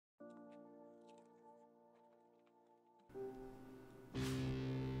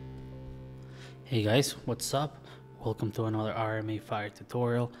Hey guys, what's up? Welcome to another RMA Fire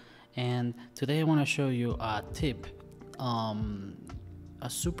tutorial, and today I want to show you a tip, a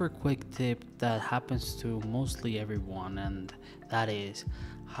super quick tip that happens to mostly everyone, and that is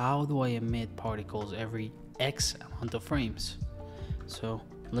how do I emit particles every X amount of frames. So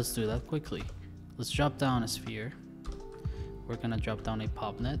let's do that quickly. Let's drop down a sphere. We're gonna drop down a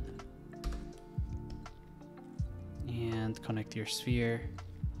popnet and connect your sphere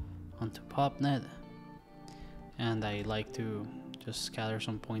onto popnet, and I like to just scatter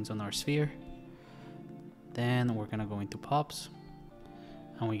some points on our sphere. Then we're gonna go into pops,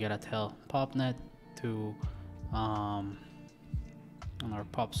 and we gotta tell popnet to on our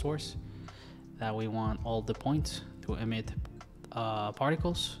pop source that we want all the points to emit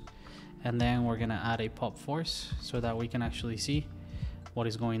particles, and then we're gonna add a pop force so that we can actually see what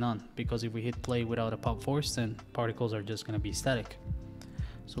is going on, because if we hit play without a pop force, then particles are just gonna be static.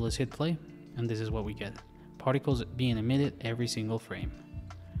 So let's hit play, and this is what we get. Particles being emitted every single frame,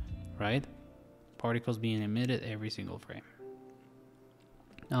 right? Particles being emitted every single frame.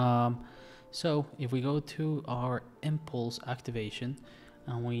 So if we go to our impulse activation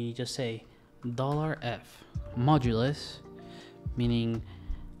and we just say $F modulus, meaning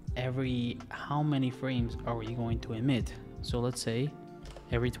every how many frames are we going to emit? So let's say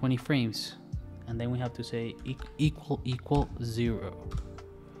every 20 frames, and then we have to say equal 0.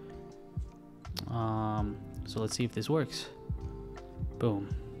 So let's see if this works. Boom.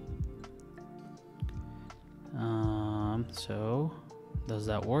 So does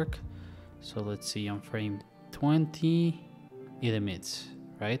that work? So let's see, on frame 20 it emits,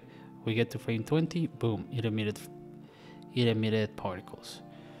 right? We get to frame 20, boom, it emitted particles.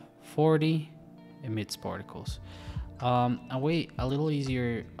 40 emits particles. A way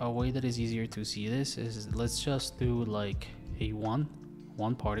that is easier to see this is, let's just do like a one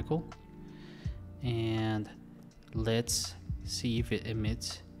particle, and let's see if it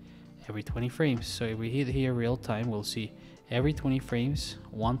emits every 20 frames. So if we hit here real time, we'll see every 20 frames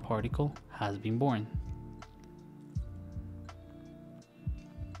one particle has been born.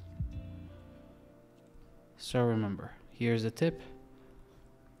 So remember, here's the tip: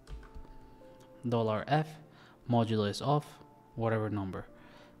 $F modulus of whatever number,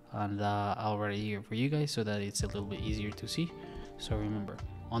 and I'll write it here for you guys so that it's a little bit easier to see. So remember,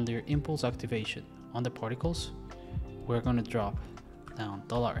 under impulse activation on the particles, we're going to drop down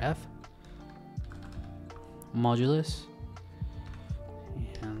 $F modulus,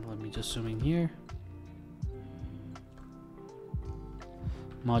 and let me just zoom in here,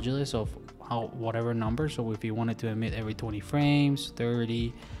 modulus of whatever number. So if you wanted to emit every 20 frames,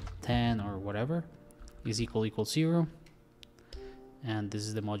 30, 10, or whatever, is equal 0, and this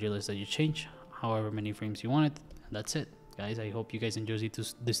is the modulus that you change however many frames you want it. And that's it, guys. I hope you guys enjoyed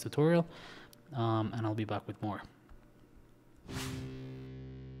this tutorial, and I'll be back with more.